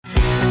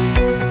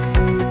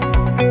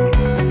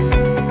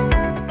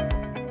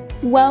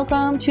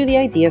Welcome to The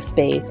Idea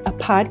Space, a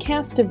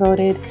podcast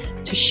devoted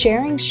to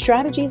sharing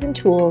strategies and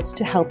tools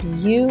to help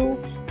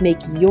you make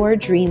your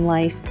dream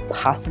life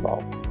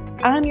possible.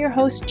 I'm your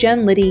host,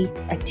 Jen Liddy,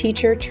 a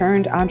teacher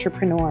turned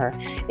entrepreneur.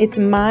 It's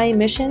my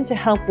mission to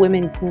help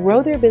women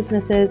grow their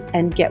businesses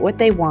and get what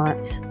they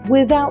want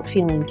without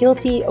feeling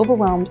guilty,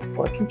 overwhelmed,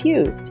 or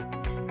confused.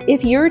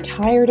 If you're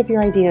tired of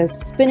your ideas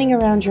spinning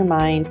around your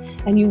mind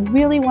and you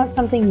really want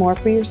something more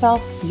for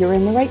yourself, you're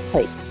in the right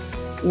place.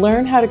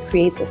 Learn how to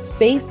create the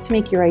space to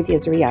make your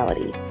ideas a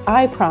reality.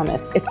 I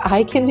promise, if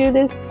I can do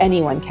this,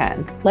 anyone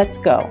can. Let's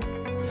go.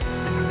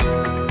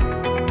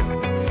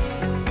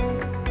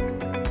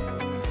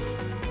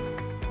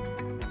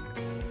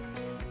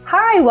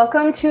 Hi,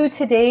 welcome to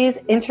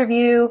today's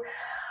interview.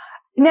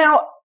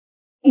 Now,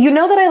 you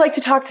know that I like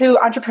to talk to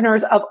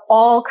entrepreneurs of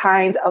all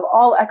kinds, of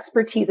all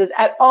expertises,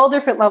 at all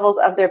different levels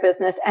of their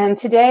business. And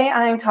today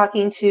I'm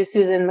talking to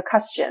Susan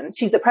McCustian.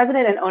 She's the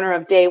president and owner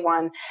of Day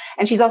One,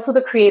 and she's also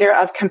the creator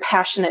of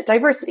Compassionate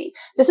Diversity.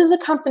 This is a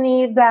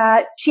company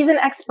that she's an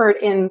expert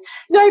in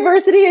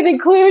diversity and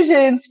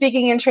inclusion,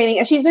 speaking and training,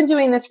 and she's been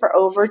doing this for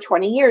over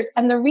 20 years.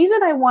 And the reason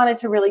I wanted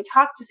to really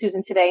talk to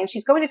Susan today, and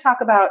she's going to talk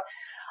about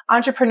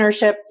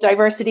entrepreneurship,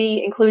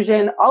 diversity,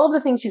 inclusion, all of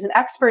the things she's an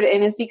expert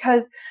in, is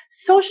because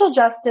social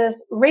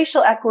justice,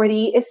 racial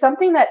equity is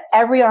something that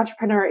every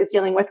entrepreneur is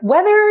dealing with,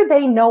 whether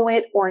they know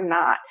it or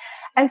not.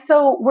 And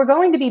so we're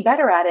going to be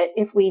better at it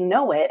if we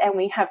know it and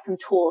we have some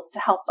tools to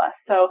help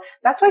us. So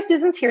that's why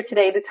Susan's here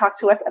today to talk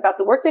to us about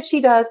the work that she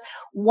does,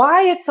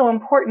 why it's so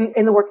important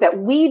in the work that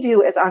we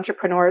do as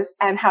entrepreneurs,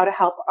 and how to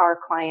help our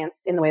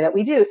clients in the way that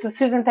we do. So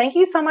Susan, thank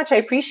you so much. I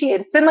appreciate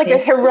it. It's been like a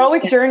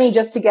heroic journey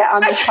just to get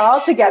on this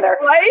call together.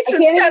 Right? I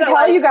can't even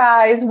tell you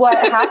guys what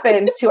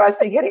happened to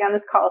us in getting on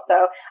this call.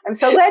 So I'm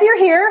so glad you're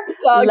here.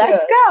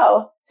 Let's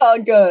go. Oh,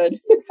 good.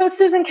 So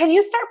Susan, can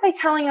you start by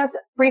telling us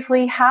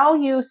briefly how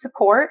you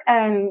support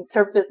and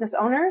serve business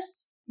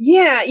owners?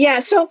 Yeah.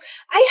 So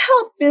I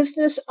help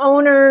business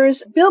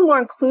owners build more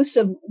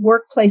inclusive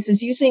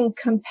workplaces using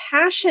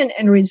compassion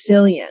and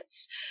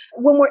resilience.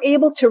 When we're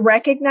able to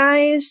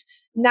recognize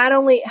not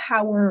only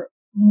how we're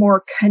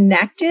more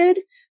connected,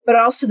 but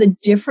also the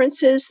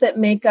differences that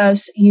make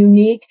us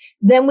unique,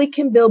 then we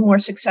can build more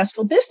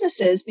successful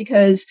businesses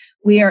because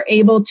we are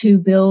able to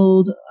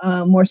build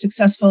more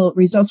successful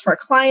results for our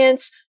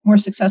clients, more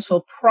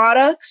successful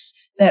products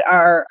that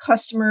our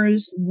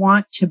customers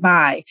want to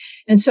buy.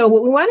 And so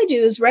what we want to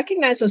do is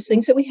recognize those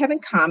things that we have in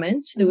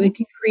common so that we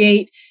can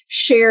create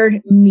shared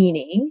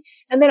meaning,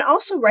 and then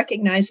also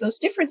recognize those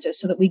differences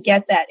so that we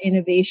get that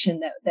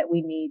innovation that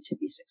we need to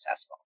be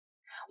successful.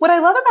 What I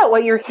love about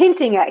what you're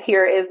hinting at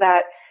here is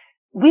that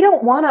we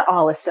don't want to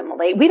all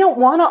assimilate. We don't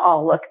want to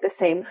all look the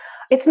same.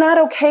 It's not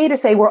okay to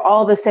say we're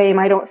all the same.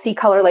 I don't see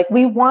color. Like,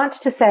 we want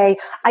to say,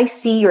 I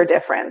see your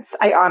difference.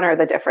 I honor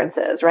the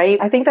differences, right?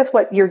 I think that's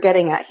what you're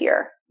getting at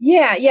here.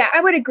 Yeah,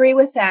 I would agree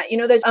with that. You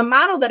know, there's a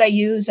model that I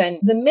use, and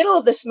the middle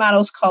of this model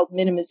is called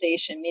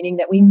minimization, meaning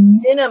that we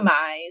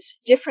minimize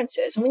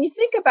differences. And when you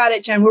think about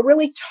it, Jen, we're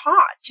really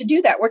taught to do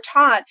that. We're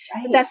taught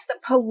that that's the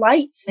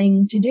polite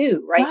thing to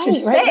do, right? To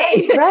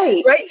say,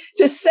 right?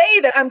 To say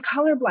that I'm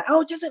colorblind.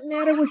 Oh, it doesn't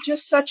matter. We're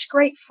just such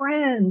great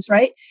friends,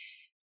 right?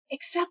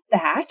 Except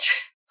that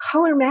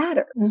color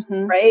matters,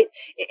 right?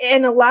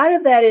 And a lot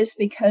of that is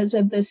because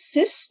of the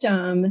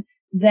system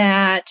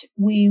that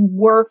we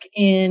work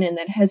in and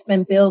that has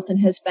been built and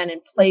has been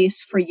in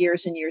place for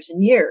years and years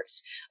and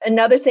years.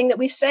 Another thing that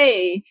we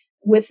say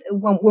when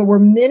we're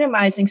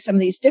minimizing some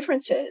of these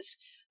differences,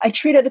 I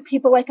treat other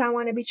people like I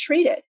want to be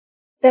treated.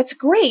 That's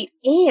great.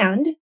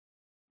 And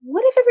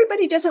what if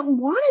everybody doesn't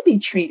want to be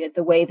treated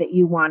the way that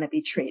you want to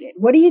be treated?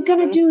 What are you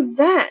going to do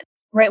then?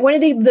 Right? One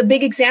of the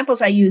big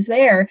examples I use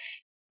there,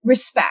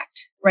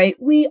 respect, right?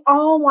 We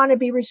all want to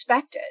be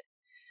respected.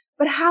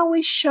 But how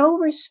we show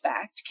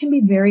respect can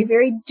be very,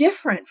 very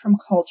different from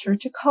culture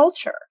to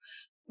culture.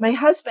 My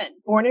husband,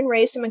 born and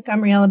raised in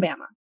Montgomery,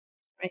 Alabama,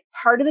 right?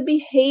 Part of the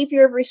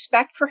behavior of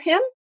respect for him,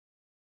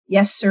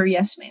 yes, sir,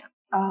 yes, ma'am.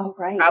 Oh,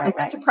 right. Probably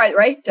won't surprise,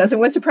 right?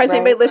 Doesn't surprise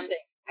anybody listening.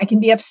 I can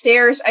be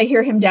upstairs. I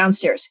hear him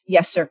downstairs.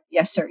 Yes, sir.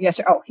 Yes, sir. Yes,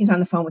 sir. Oh, he's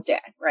on the phone with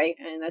dad, right?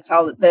 And that's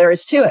all that there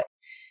is to it.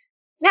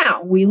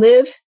 Now, we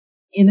live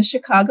in the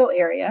Chicago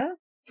area.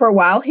 For a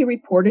while, he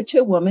reported to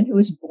a woman who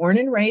was born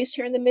and raised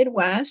here in the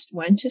Midwest,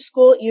 went to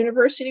school at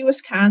University of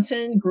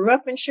Wisconsin, grew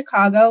up in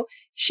Chicago.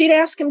 She'd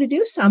ask him to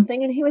do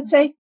something, and he would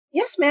say,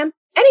 yes, ma'am.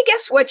 Any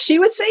guess what she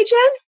would say, Jen?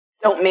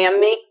 Don't ma'am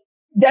me.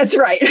 That's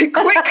right.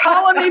 Quit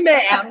calling me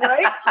ma'am,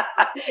 right?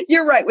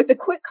 You're right. With the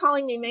quit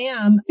calling me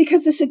ma'am,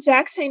 because this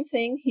exact same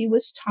thing he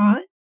was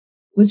taught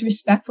was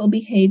respectful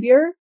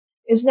behavior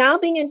is now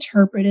being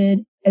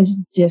interpreted as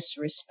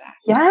disrespect.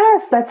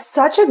 Yes, that's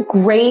such a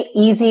great,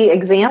 easy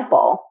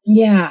example.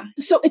 Yeah.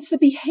 So it's the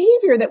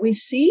behavior that we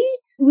see.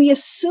 We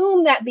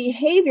assume that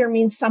behavior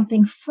means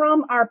something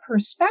from our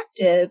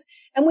perspective,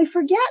 and we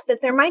forget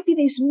that there might be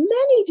these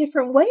many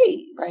different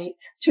ways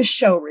to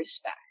show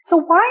respect. So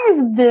why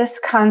is this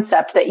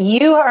concept that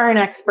you are an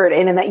expert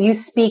in and that you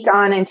speak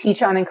on and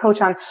teach on and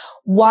coach on,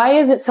 why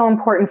is it so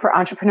important for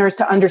entrepreneurs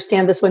to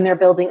understand this when they're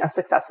building a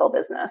successful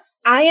business?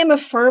 I am a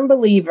firm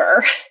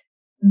believer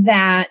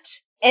that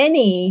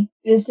any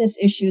business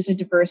issue is a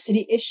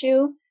diversity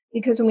issue,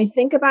 because when we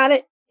think about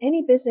it,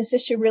 any business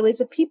issue really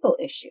is a people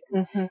issue.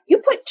 Mm-hmm. You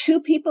put two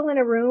people in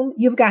a room,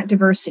 you've got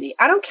diversity.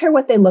 I don't care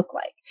what they look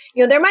like.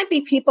 There might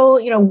be people,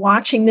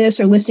 watching this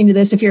or listening to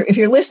this. If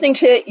you're listening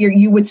to it,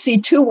 you would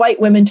see two white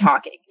women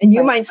talking, and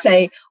you might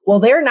say, well,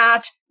 they're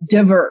not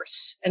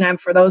diverse. And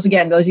for those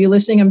of you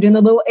listening, I'm doing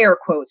the little air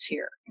quotes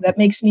here. That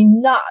makes me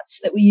nuts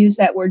that we use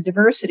that word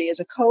diversity as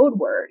a code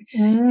word.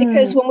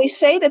 Because when we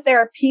say that there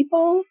are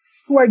people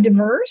who are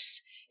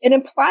diverse, it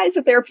implies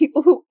that there are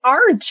people who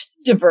aren't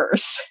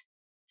diverse.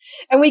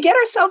 And we get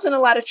ourselves in a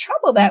lot of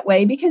trouble that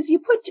way, because you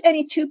put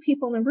any two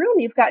people in a room,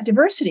 you've got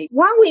diversity.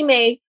 While we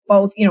may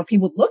both,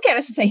 people look at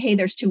us and say, hey,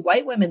 there's two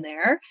white women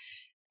there,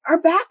 our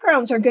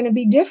backgrounds are going to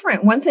be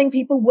different. One thing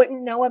people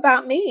wouldn't know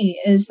about me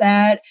is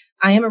that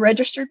I am a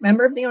registered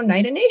member of the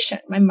Oneida Nation.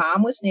 My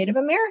mom was Native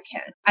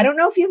American. I don't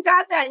know if you've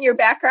got that in your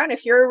background,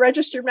 if you're a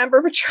registered member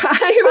of a tribe.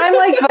 I'm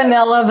like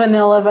vanilla.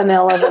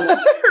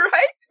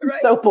 Right?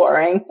 So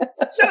boring.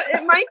 So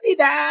it might be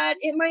that.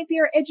 It might be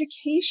our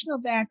educational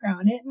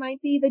background. It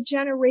might be the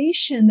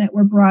generation that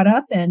we're brought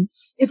up in.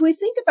 If we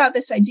think about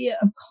this idea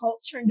of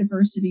culture and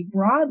diversity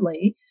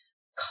broadly,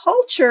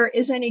 culture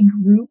is any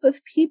group of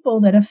people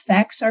that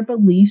affects our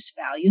beliefs,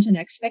 values, and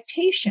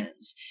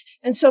expectations.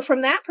 And so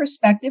from that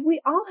perspective,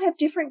 we all have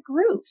different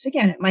groups.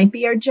 Again, it might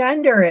be our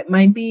gender. It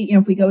might be,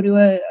 if we go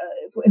to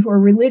if we're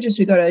religious,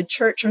 we go to a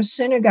church or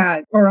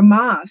synagogue or a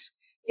mosque.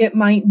 It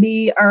might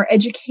be our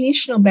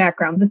educational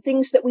background. The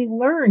things that we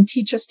learn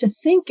teach us to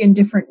think in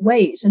different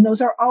ways. And those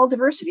are all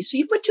diversity. So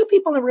you put two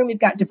people in a room, you've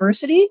got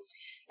diversity.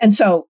 And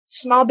so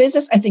small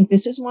business, I think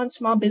this is one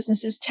small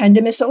businesses tend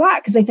to miss a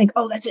lot, because they think,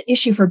 oh, that's an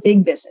issue for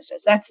big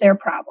businesses. That's their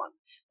problem.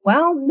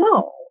 Well,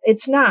 no,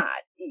 it's not.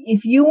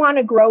 If you want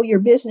to grow your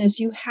business,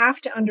 you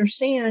have to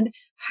understand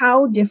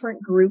how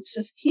different groups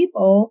of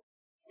people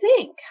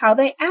think, how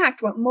they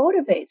act, what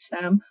motivates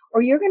them,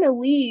 or you're going to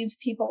leave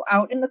people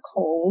out in the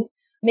cold,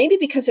 maybe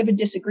because of a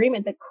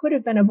disagreement that could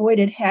have been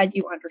avoided had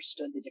you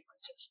understood the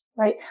differences.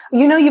 Right.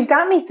 You've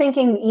got me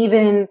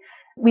thinking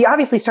we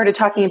obviously started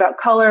talking about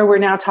color. We're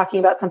now talking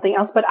about something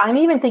else, but I'm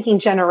even thinking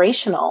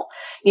generational,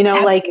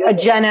 Absolutely. Like a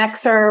Gen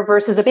Xer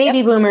versus a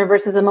baby boomer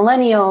versus a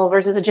millennial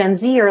versus a Gen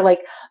Z, or like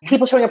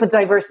people showing up with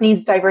diverse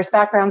needs, diverse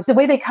backgrounds. The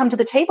way they come to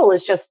the table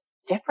is just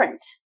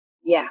different.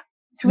 Yeah.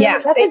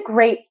 That's a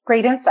great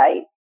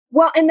insight.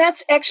 Well, and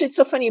that's actually, it's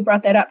so funny you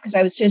brought that up, because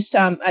I was just,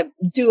 I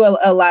do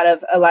a lot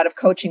of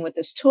coaching with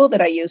this tool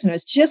that I use. And I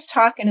was just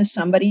talking to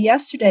somebody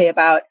yesterday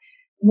about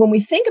when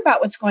we think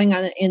about what's going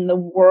on in the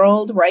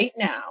world right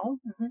now,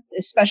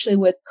 especially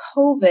with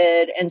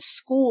COVID and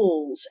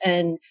schools,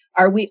 and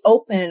are we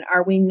open?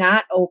 Are we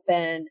not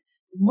open?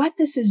 What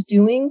this is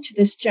doing to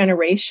this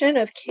generation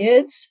of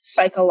kids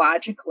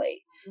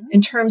psychologically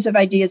in terms of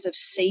ideas of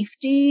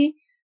safety,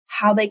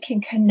 how they can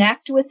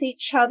connect with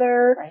each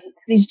other,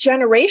 these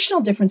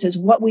generational differences,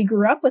 what we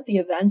grew up with, the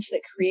events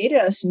that created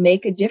us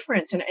make a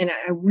difference. And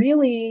I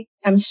really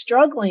am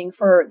struggling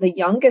for the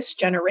youngest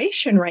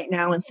generation right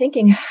now and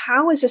thinking,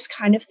 how is this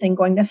kind of thing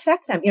going to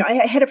affect them?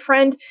 I had a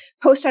friend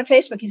post on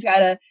Facebook. He's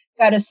got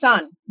a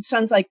son. His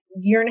son's like a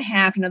year and a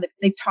half.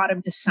 They taught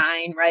him to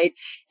sign, right?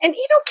 And,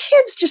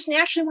 kids just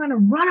naturally want to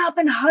run up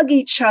and hug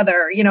each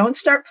other, and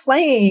start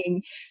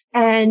playing.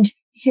 And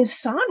his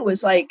son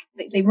was like,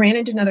 they ran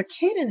into another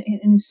kid,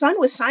 and his son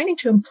was signing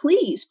to him,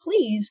 please,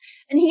 please.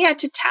 And he had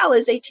to tell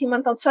his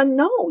 18-month-old son,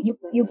 no,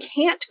 you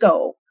can't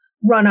go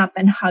run up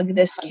and hug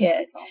this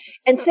kid.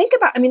 And think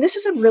about, this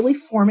is a really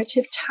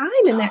formative time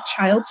in that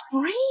child's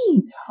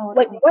brain.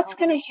 Like, what's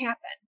going to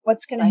happen?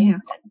 What's going to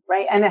happen?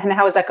 Right. And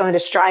how is that going to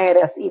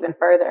striate us even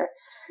further?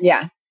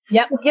 Yeah.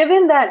 Yep. So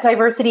given that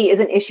diversity is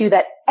an issue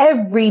that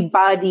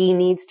everybody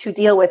needs to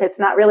deal with, it's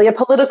not really a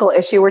political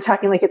issue. We're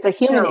talking like it's a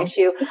human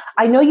issue.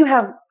 I know you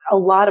have a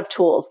lot of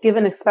tools,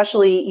 given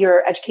especially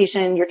your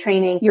education, your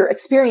training, your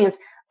experience.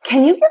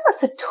 Can you give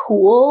us a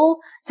tool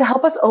to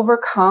help us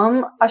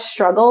overcome a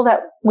struggle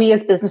that we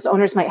as business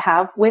owners might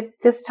have with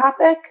this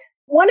topic?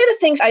 One of the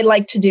things I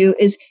like to do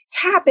is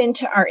tap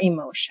into our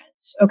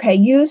emotions. Okay.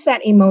 Use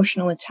that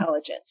emotional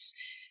intelligence.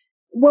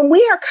 When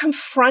we are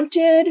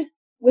confronted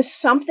with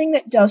something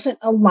that doesn't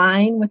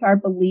align with our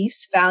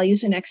beliefs,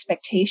 values, and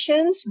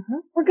expectations,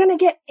 we're going to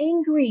get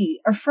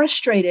angry or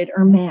frustrated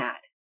or mad,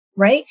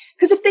 right?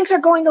 Because if things are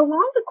going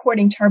along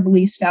according to our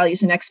beliefs,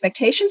 values, and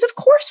expectations, of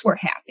course we're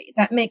happy.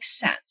 That makes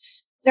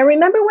sense. Now,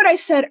 remember what I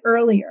said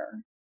earlier.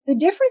 The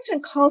difference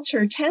in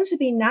culture tends to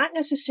be not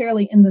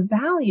necessarily in the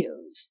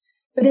values,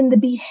 but in the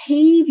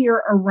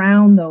behavior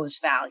around those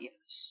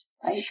values.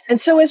 Right.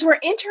 And so as we're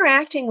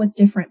interacting with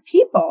different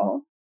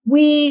people,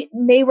 we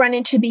may run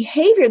into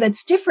behavior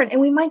that's different,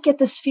 and we might get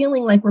this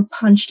feeling like we're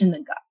punched in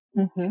the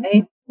gut.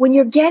 Okay? When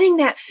you're getting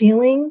that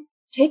feeling,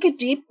 take a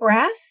deep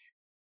breath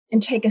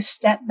and take a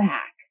step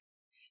back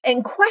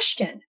and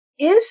question,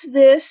 is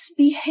this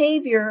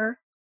behavior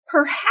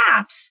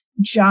perhaps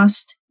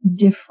just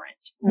different,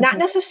 not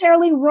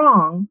necessarily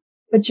wrong,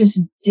 but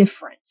just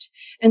different.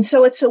 And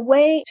so it's a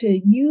way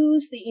to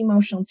use the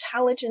emotional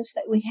intelligence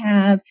that we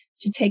have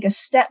to take a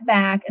step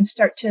back and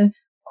start to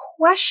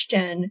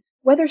question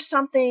whether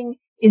something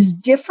is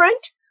different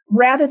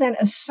rather than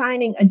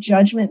assigning a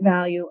judgment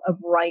value of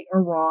right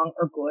or wrong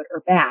or good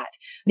or bad.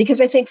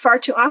 Because I think far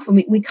too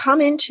often we come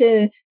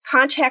into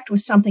contact with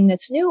something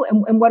that's new,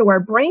 and what do our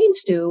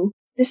brains do?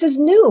 This is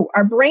new.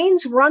 Our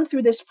brains run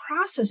through this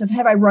process of,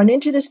 have I run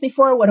into this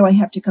before? What do I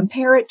have to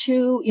compare it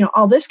to? You know,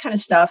 all this kind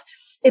of stuff.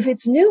 If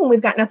it's new and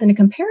we've got nothing to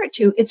compare it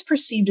to, it's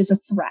perceived as a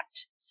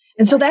threat.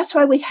 And so that's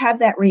why we have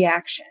that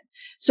reaction.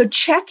 So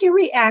check your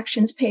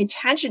reactions, pay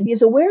attention, be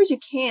as aware as you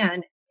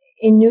can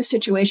in new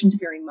situations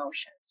of your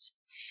emotions.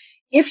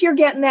 If you're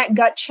getting that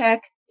gut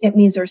check, it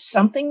means there's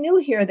something new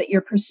here that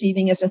you're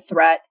perceiving as a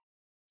threat.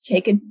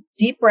 Take a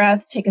deep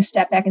breath, take a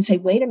step back and say,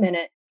 wait a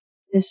minute,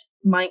 this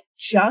might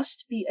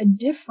just be a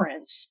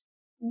difference.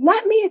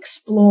 Let me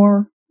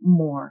explore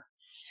more.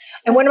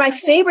 And one of my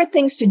favorite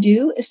things to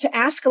do is to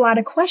ask a lot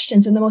of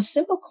questions. And the most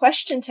simple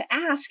question to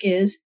ask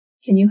is,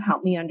 can you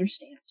help me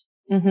understand?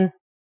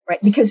 Right?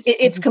 Because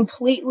it's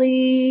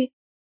completely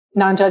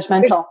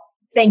non-judgmental.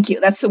 Thank you.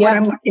 That's the word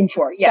I'm looking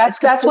for. Yeah.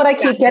 That's what I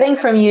keep getting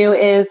from you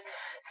is,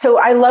 so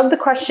I love the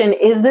question,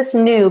 is this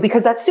new?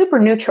 Because that's super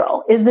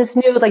neutral. Is this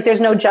new? Like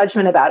there's no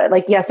judgment about it.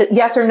 Like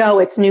yes or no,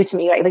 it's new to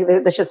me. Right? Like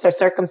that's just a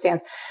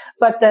circumstance.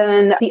 But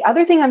then the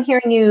other thing I'm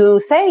hearing you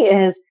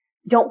say is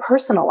don't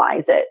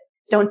personalize it.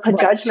 Don't put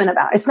judgment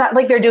about it. It's not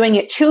like they're doing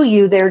it to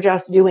you. They're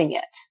just doing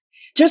it.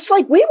 Just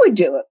like we would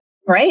do it.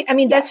 Right? I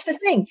mean, that's the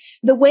thing.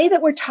 The way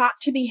that we're taught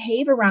to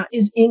behave around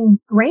is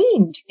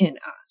ingrained in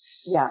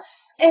us.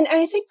 Yes. And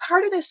I think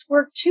part of this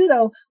work too,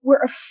 though,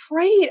 we're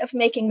afraid of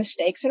making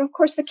mistakes. And of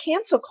course, the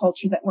cancel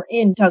culture that we're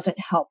in doesn't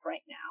help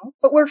right now,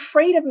 but we're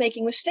afraid of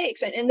making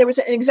mistakes. And there was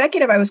an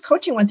executive I was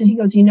coaching once and he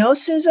goes,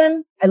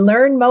 Susan, I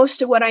learned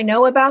most of what I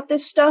know about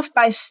this stuff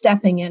by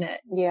stepping in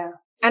it. Yeah.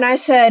 And I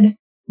said,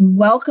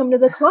 welcome to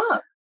the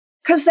club.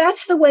 Because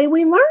that's the way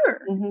we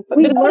learn. But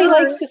nobody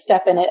likes to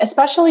step in it,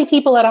 especially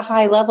people at a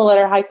high level, at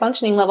a high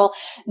functioning level.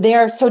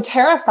 They're so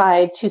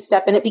terrified to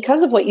step in it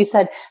because of what you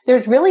said.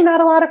 There's really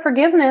not a lot of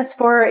forgiveness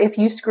for if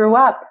you screw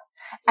up.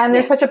 And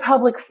there's such a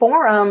public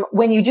forum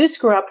when you do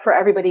screw up for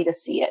everybody to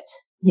see it.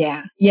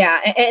 Yeah. Yeah.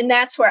 And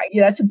that's where,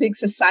 that's a big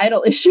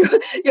societal issue.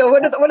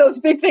 One of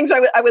those big things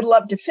I would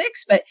love to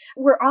fix, but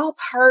we're all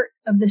part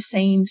of the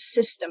same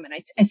system. And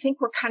I think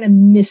we're kind of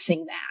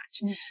missing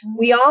that.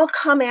 We all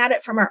come at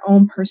it from our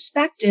own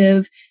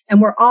perspective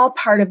and we're all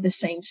part of the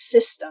same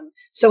system.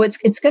 So it's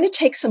going to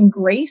take some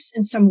grace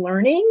and some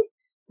learning,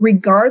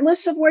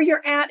 regardless of where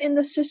you're at in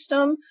the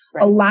system,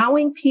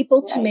 allowing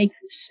people to make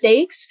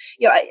mistakes.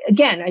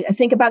 I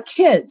think about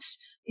kids.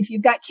 If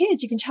you've got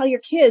kids, you can tell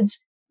your kids,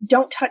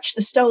 don't touch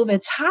the stove,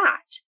 it's hot.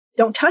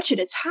 Don't touch it,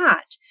 it's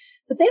hot.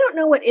 But they don't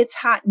know what it's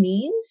hot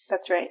means.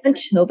 That's right.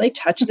 Until they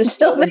touch the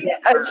stove. They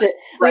touch it.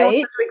 Right? We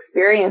have to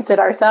experience it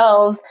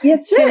ourselves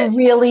to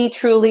really,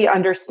 truly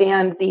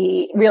understand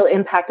the real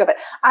impact of it.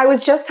 I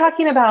was just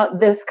talking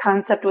about this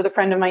concept with a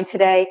friend of mine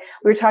today.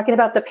 We were talking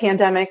about the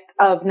pandemic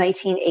of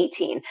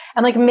 1918.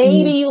 And like,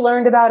 maybe you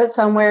learned about it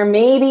somewhere.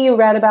 Maybe you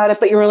read about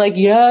it, but you were like,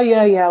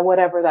 yeah,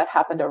 whatever. That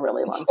happened a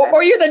really long time.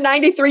 Or you're the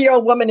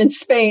 93-year-old woman in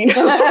Spain who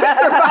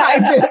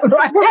survived it.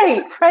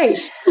 Right.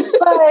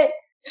 But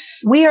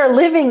we are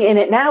living in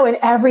it now and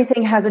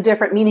everything has a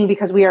different meaning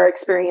because we are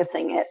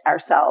experiencing it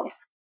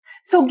ourselves.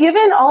 So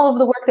given all of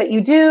the work that you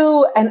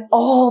do and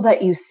all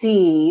that you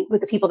see with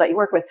the people that you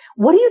work with,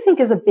 what do you think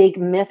is a big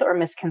myth or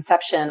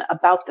misconception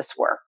about this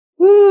work?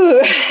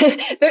 Ooh,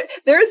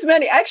 there's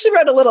many. I actually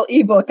wrote a little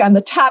ebook on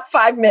the top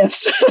 5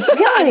 myths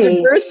on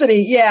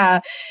diversity. Yeah.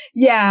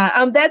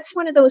 That's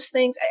one of those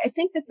things. I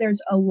think that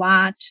there's a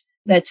lot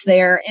that's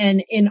there.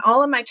 And in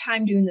all of my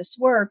time doing this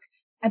work,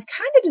 I've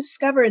kind of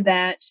discovered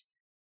that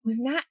we've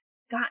not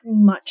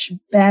gotten much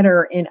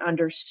better in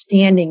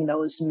understanding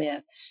those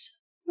myths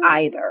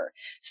either.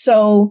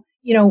 So,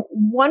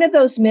 one of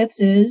those myths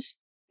is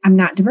I'm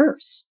not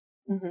diverse.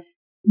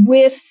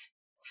 With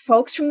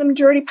folks from the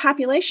majority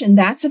population,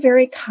 that's a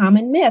very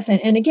common myth.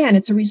 And again,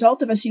 it's a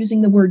result of us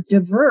using the word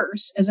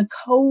diverse as a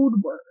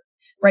code word,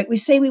 right? We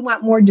say we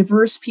want more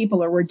diverse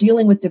people or we're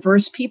dealing with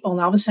diverse people.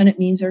 And all of a sudden it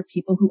means there are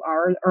people who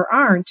are or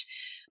aren't.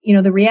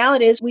 The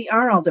reality is we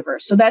are all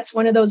diverse. So that's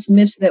one of those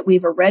myths that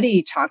we've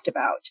already talked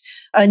about.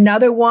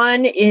 Another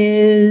one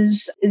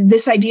is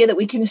this idea that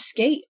we can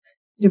escape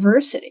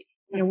diversity.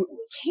 We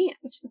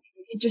can't.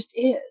 It just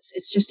is.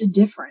 It's just a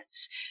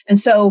difference. And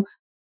so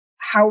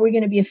how are we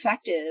going to be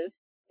effective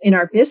in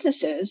our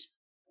businesses?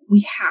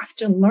 We have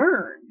to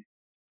learn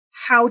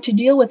how to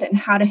deal with it and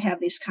how to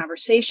have these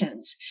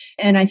conversations.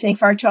 And I think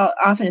far too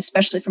often,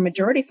 especially for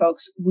majority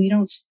folks, we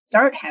don't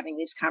start having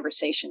these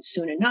conversations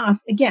soon enough,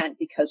 again,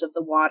 because of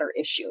the water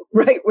issue,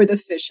 right? We're the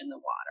fish in the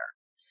water.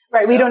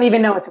 Right. So, we don't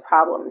even know it's a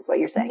problem is what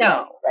you're saying.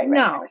 No, right.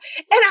 No.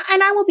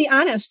 And I will be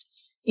honest,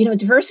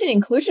 Diversity and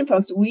inclusion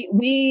folks,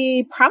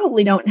 we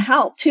probably don't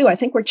help too. I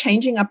think we're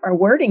changing up our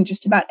wording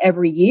just about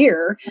every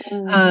year.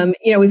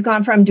 We've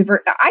gone from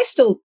I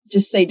still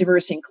just say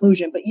diversity and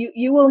inclusion, but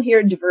you will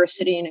hear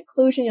diversity and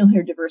inclusion. You'll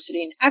hear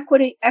diversity and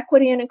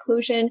equity and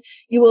inclusion.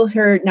 You will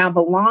hear now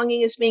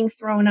belonging is being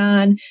thrown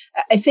on.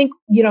 I think,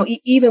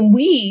 even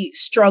we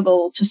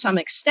struggle to some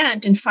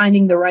extent in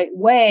finding the right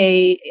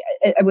way,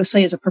 I would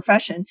say as a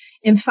profession,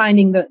 in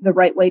finding the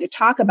right way to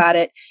talk about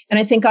it. And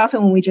I think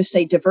often when we just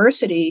say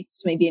diversity,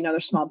 it's maybe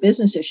another small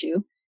business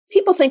issue,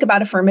 people think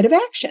about affirmative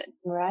action.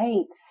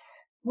 Right.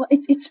 Well,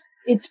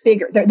 it's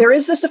bigger. There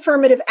is this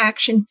affirmative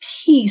action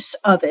piece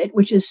of it,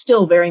 which is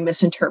still very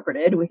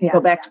misinterpreted. We can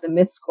go back to the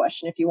myths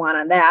question if you want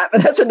on that,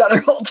 but that's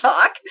another whole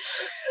talk.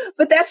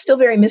 But that's still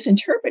very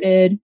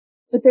misinterpreted.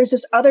 But there's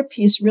this other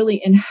piece really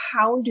in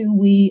how do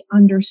we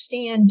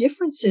understand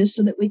differences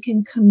so that we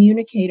can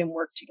communicate and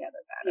work together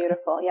better.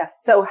 Beautiful. Yes.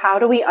 So how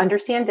do we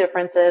understand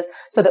differences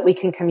so that we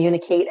can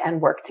communicate and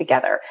work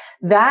together?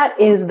 That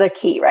is the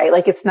key, right?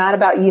 Like it's not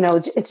about,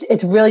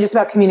 it's really just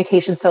about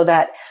communication so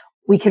that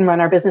we can run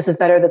our businesses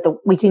better, that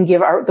we can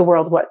give the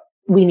world what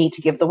we need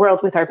to give the world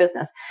with our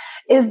business.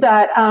 Is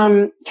that,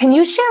 can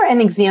you share an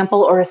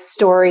example or a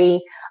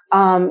story,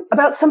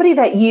 about somebody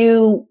that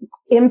you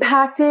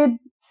impacted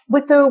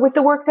with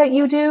the work that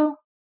you do?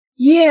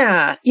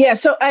 Yeah.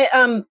 So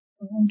I,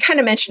 kind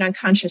of mentioned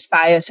unconscious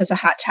bias as a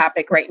hot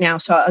topic right now.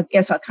 So I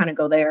guess I'll kind of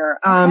go there.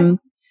 Okay.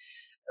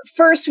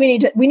 First, we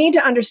need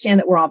to understand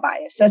that we're all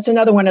biased. That's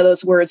another one of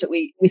those words that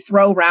we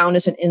throw around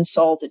as an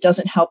insult. It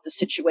doesn't help the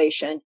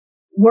situation.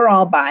 We're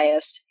all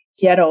biased.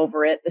 Get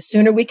over it. The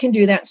sooner we can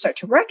do that and start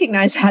to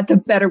recognize that, the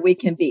better we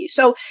can be.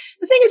 So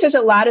the thing is, there's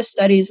a lot of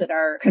studies that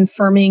are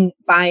confirming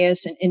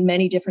bias in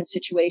many different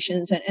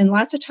situations. And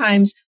lots of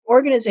times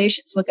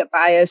organizations look at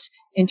bias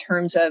in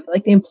terms of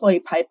like the employee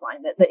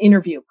pipeline, the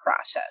interview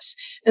process.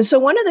 And so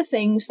one of the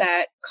things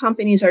that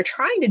companies are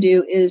trying to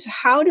do is,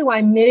 how do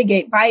I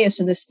mitigate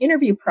bias in this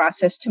interview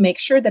process to make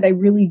sure that I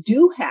really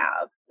do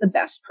have the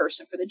best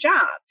person for the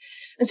job?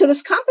 And so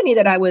this company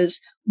that I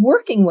was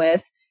working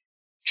with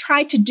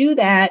tried to do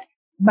that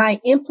by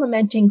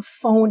implementing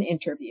phone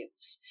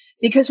interviews,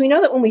 because we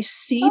know that when we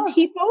see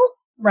people,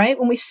 right?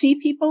 When we see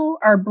people,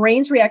 our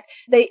brains react.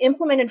 They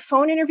implemented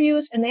phone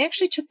interviews and they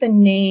actually took the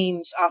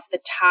names off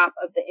the top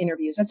of the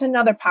interviews. That's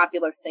another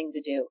popular thing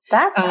to do.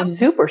 That's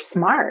super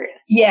smart.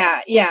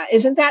 Yeah.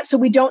 Isn't that? So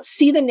we don't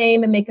see the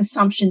name and make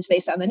assumptions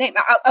based on the name.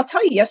 I'll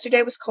tell you, yesterday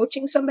I was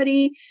coaching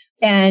somebody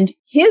and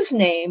his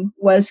name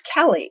was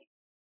Kelly.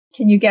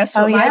 Can you guess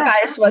what my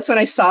bias was when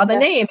I saw the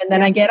name? And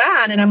then I get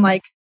on and I'm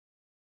like,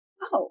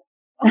 oh,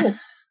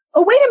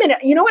 wait a minute.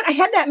 You know what? I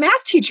had that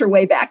math teacher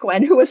way back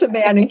when who was a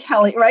man in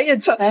Kelly, right?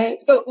 And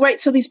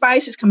so these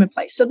biases come in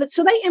place. So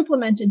they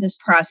implemented this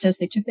process.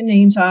 They took the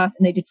names off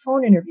and they did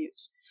phone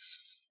interviews.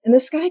 And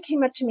this guy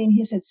came up to me and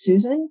he said,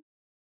 Susan,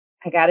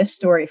 I got a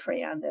story for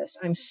you on this.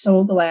 I'm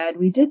so glad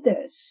we did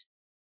this.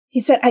 He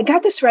said, I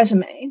got this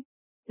resume,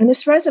 and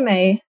this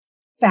resume,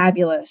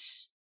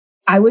 fabulous.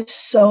 I was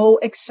so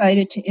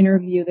excited to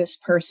interview this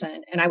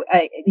person, and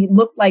he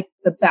looked like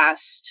the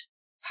best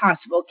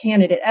possible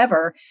candidate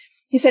ever.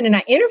 He said, and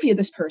I interviewed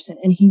this person,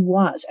 and he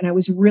was, and I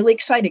was really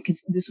excited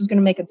because this was going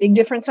to make a big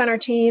difference on our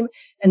team,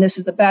 and this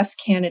is the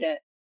best candidate.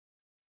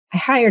 I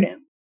hired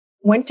him,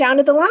 went down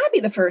to the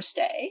lobby the first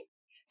day,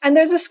 and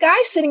there's this guy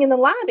sitting in the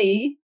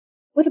lobby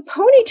with a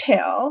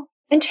ponytail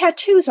and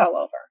tattoos all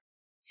over.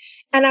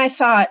 And I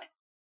thought,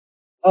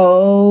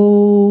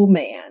 oh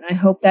man, I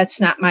hope that's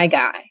not my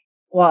guy.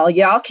 Well,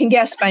 y'all can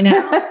guess by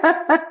now,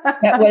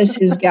 that was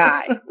his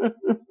guy.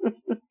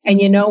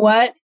 And you know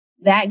what?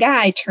 That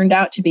guy turned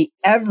out to be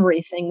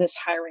everything this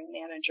hiring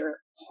manager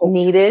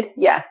needed.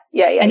 Yeah.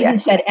 And he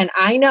said, and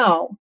I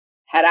know,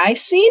 had I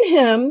seen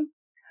him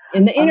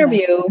in the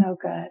interview, so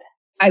good,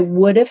 I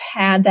would have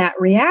had that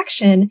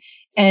reaction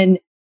and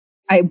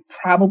I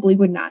probably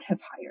would not have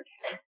hired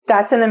him.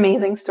 That's an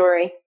amazing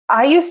story.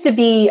 I used to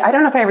be, I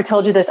don't know if I ever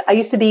told you this, I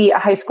used to be a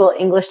high school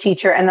English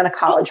teacher and then a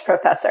college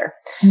professor.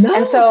 No.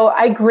 And so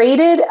I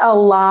graded a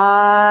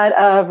lot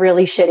of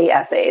really shitty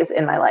essays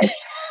in my life.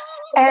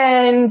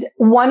 And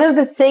one of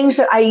the things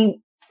that I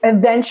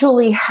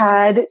eventually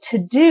had to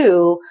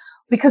do,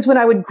 because when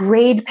I would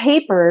grade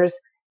papers,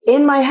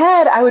 in my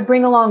head, I would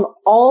bring along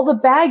all the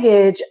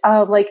baggage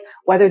of like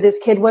whether this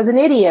kid was an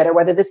idiot or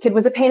whether this kid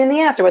was a pain in the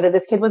ass or whether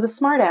this kid was a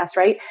smart ass,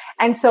 right?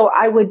 And so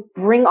I would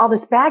bring all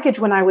this baggage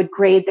when I would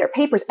grade their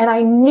papers, and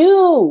I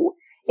knew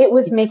it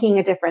was making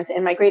a difference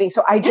in my grading.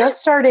 So I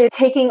just started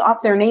taking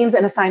off their names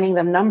and assigning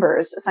them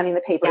numbers, assigning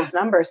the papers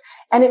numbers.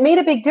 And it made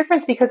a big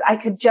difference because I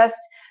could just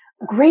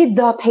grade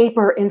the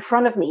paper in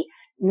front of me,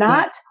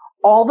 not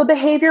all the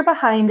behavior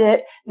behind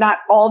it, not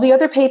all the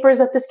other papers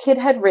that this kid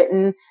had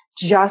written,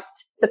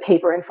 just the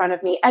paper in front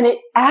of me. And it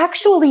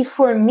actually,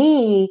 for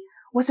me,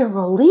 was a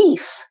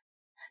relief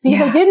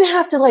because I didn't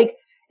have to like,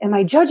 am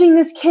I judging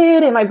this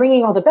kid? Am I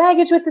bringing all the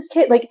baggage with this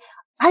kid? Like,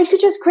 I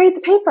could just grade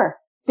the paper.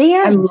 The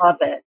end. I love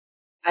it.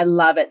 I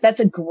love it. That's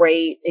a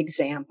great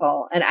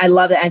example. And I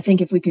love it. I think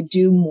if we could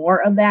do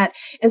more of that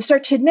and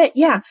start to admit,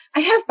 yeah,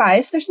 I have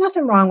bias. There's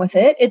nothing wrong with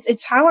it.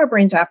 It's how our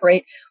brains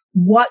operate.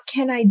 What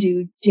can I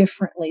do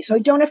differently? So I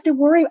don't have to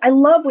worry. I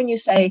love when you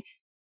say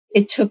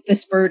it took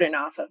this burden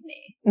off of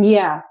me.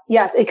 Yeah.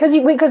 Yes. Because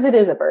it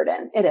is a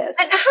burden. It is.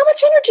 And how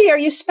much energy are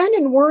you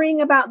spending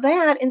worrying about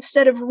that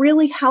instead of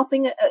really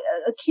helping a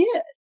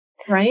kid?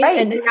 Right.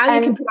 And now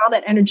you can put all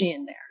that energy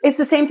in there. It's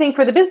the same thing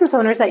for the business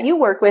owners that you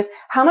work with.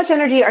 How much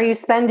energy are you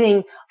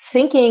spending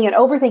thinking and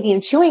overthinking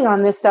and chewing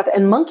on this stuff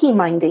and monkey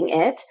minding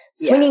it,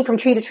 swinging from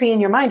tree to tree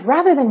in your mind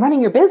rather than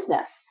running your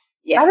business,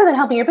 rather than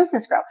helping your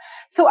business grow?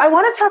 So I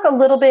want to talk a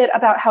little bit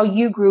about how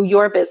you grew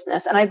your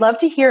business. And I'd love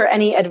to hear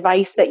any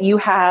advice that you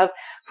have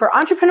for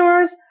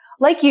entrepreneurs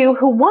like you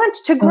who want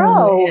to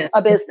grow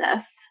a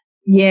business.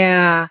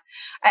 Yeah.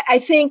 I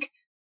think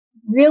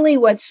really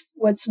what's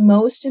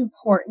most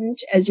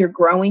important as you're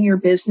growing your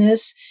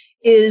business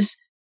is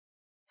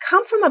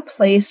come from a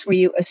place where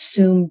you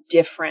assume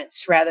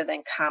difference rather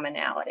than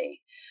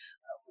commonality.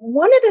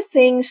 One of the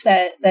things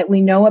that we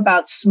know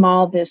about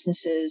small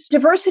businesses,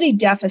 diversity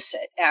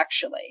deficit,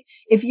 actually.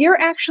 If you're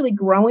actually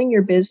growing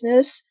your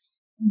business,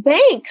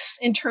 banks,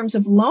 in terms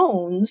of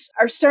loans,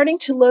 are starting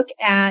to look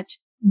at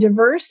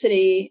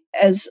diversity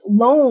as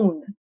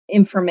loan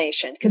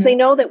information because they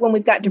know that when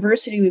we've got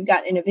diversity, we've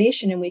got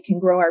innovation and we can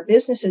grow our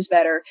businesses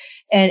better.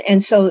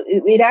 And so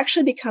it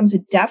actually becomes a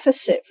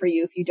deficit for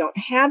you if you don't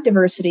have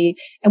diversity.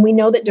 And we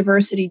know that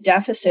diversity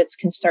deficits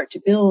can start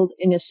to build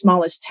in as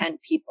small as 10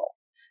 people,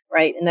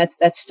 right? And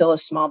that's still a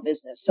small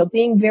business. So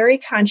being very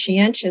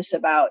conscientious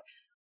about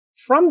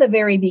from the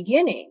very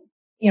beginning,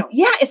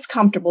 it's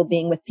comfortable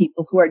being with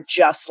people who are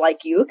just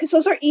like you because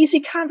those are easy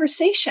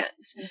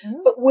conversations.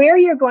 But where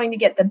you're going to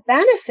get the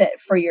benefit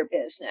for your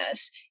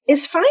business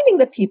is finding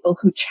the people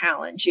who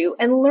challenge you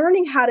and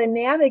learning how to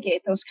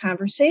navigate those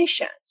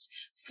conversations,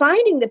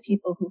 finding the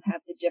people who have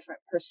the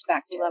different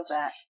perspectives. Love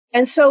that.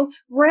 And so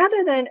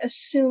rather than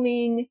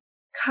assuming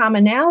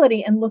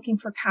commonality and looking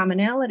for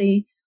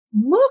commonality,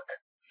 look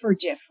for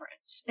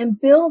difference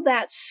and build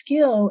that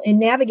skill in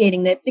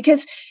navigating that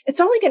because it's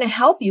only going to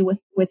help you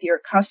with your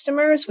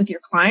customers, with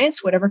your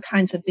clients, whatever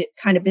kind of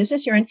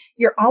business you're in.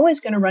 You're always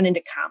going to run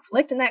into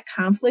conflict, and that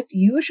conflict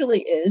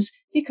usually is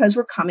because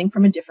we're coming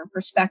from a different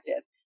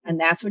perspective. And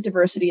that's what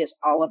diversity is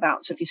all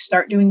about. So if you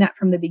start doing that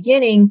from the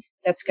beginning,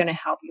 that's going to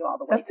help you all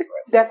the way through.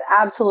 That's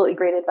absolutely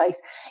great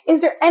advice.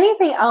 Is there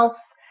anything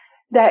else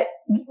that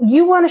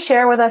you want to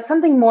share with us?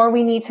 Something more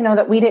we need to know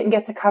that we didn't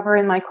get to cover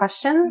in my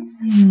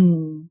questions?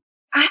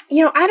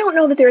 I don't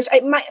know that there's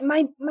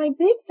my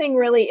big thing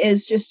really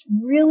is just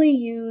really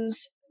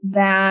use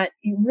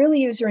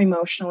your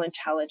emotional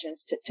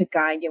intelligence to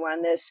guide you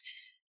on this.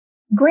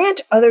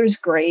 Grant others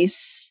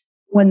grace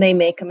when they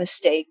make a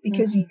mistake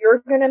because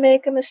you're going to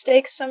make a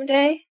mistake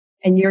someday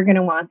and you're going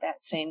to want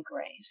that same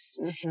grace.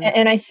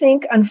 And I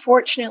think,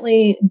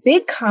 unfortunately,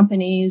 big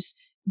companies,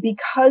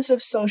 because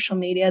of social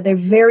media, they're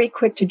very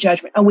quick to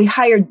judgment. Oh, we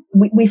fired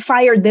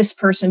this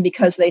person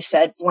because they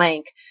said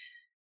blank,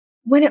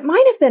 when it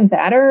might have been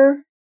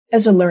better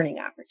as a learning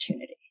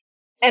opportunity.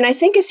 And I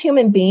think as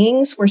human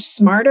beings, we're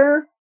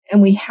smarter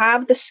and we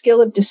have the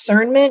skill of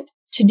discernment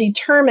to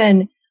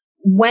determine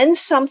when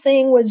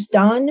something was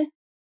done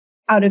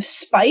out of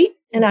spite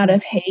and out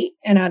of hate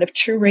and out of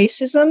true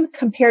racism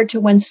compared to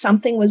when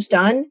something was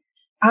done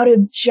out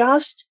of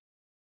just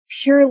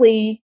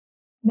purely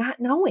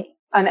not knowing.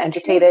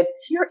 Uneducated.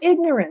 Pure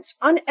ignorance,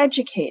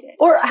 uneducated.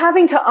 Or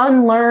having to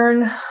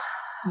unlearn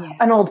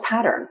an old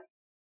pattern.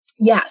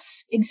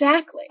 Yes,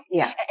 exactly.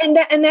 Yeah.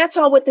 And that's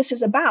all what this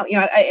is about.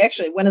 I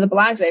actually, one of the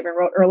blogs I even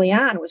wrote early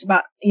on was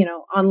about,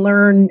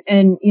 unlearn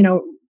and,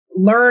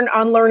 learn,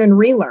 unlearn and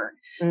relearn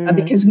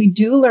because we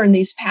do learn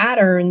these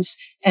patterns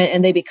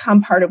and they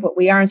become part of what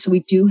we are. And so we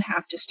do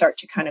have to start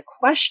to kind of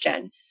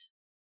question,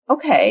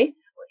 okay,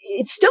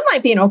 it still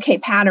might be an okay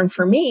pattern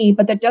for me,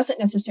 but that doesn't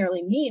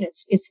necessarily mean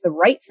it's the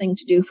right thing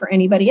to do for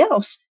anybody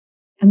else.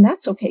 And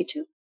that's okay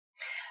too.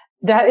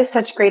 That is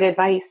such great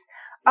advice.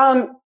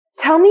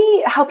 Tell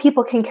me how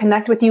people can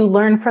connect with you,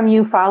 learn from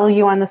you, follow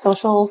you on the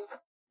socials.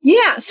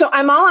 Yeah, so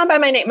I'm all on by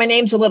my name. My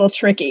name's a little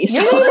tricky.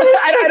 So Your name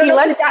is tricky.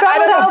 Let's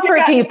spell it out for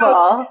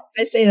people.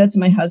 I say that's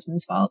my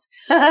husband's fault.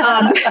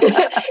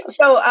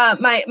 So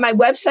my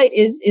website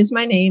is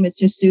my name. It's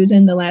just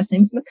Susan. The last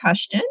name's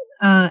McCuistion.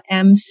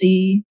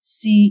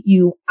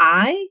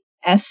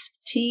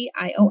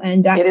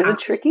 McCuistion.com. It is a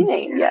tricky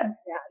name,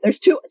 yes. Yeah, there's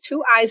two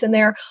I's in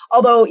there.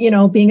 Although,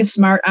 being a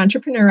smart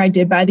entrepreneur, I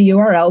did buy the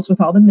URLs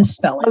with all the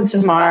misspellings. Oh,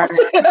 smart.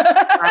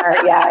 Smart,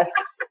 yes.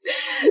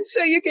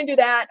 So you can do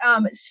that.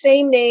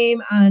 Same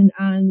name on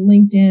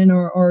LinkedIn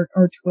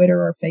or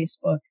Twitter or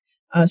Facebook.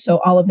 So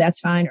all of that's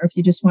fine. Or if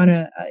you just want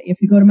to,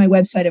 if you go to my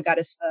website, I've got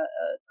a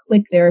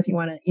click there if you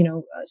want to,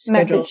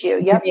 message you.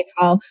 Yep. Give me a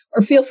call,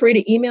 or feel free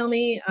to email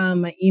me.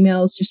 My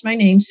email is just my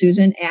name,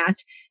 Susan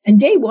and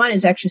Day One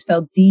is actually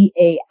spelled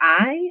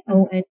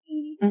DAIONELLC.com.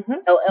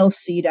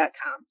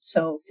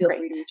 So feel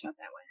free to reach out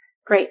that way.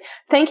 Great.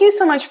 Thank you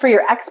so much for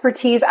your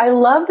expertise. I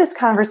love this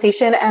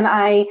conversation, and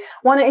I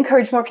want to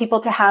encourage more people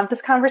to have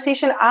this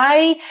conversation.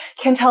 I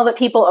can tell that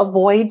people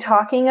avoid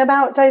talking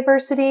about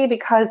diversity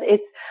because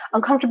it's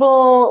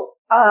uncomfortable.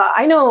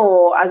 I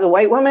know as a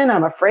white woman,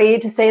 I'm afraid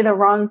to say the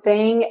wrong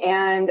thing.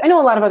 And I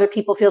know a lot of other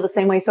people feel the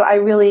same way. So I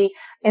really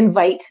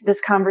invite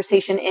this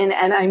conversation in,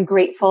 and I'm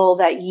grateful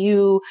that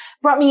you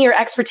brought me your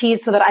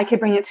expertise so that I could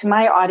bring it to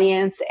my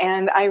audience.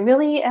 And I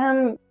really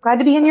am glad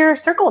to be in your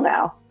circle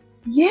now.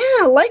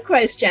 Yeah,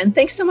 likewise, Jen.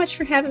 Thanks so much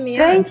for having me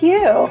on. Thank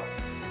you.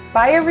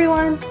 Bye,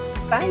 everyone.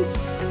 Bye.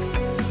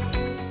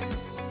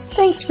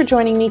 Thanks for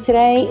joining me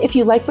today. If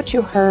you like what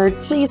you heard,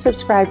 please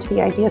subscribe to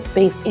the Idea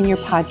Space in your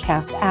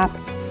podcast app.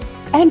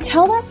 And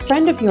tell that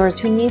friend of yours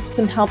who needs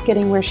some help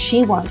getting where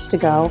she wants to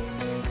go.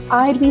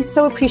 I'd be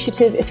so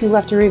appreciative if you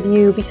left a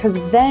review, because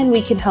then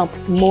we can help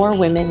more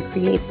women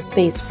create the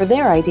space for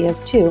their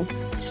ideas too.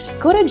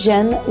 Go to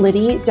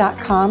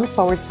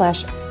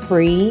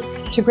jenliddy.com/free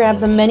to grab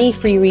the many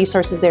free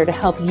resources there to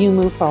help you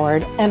move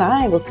forward. And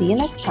I will see you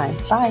next time.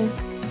 Bye.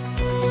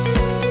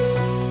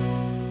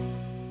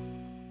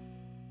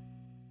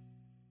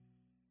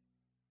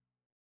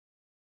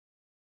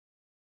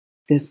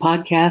 This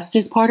podcast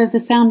is part of the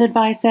Sound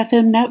Advice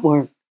FM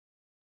network.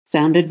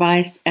 Sound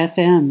Advice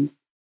FM.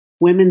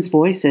 Women's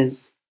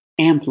voices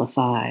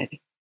amplified.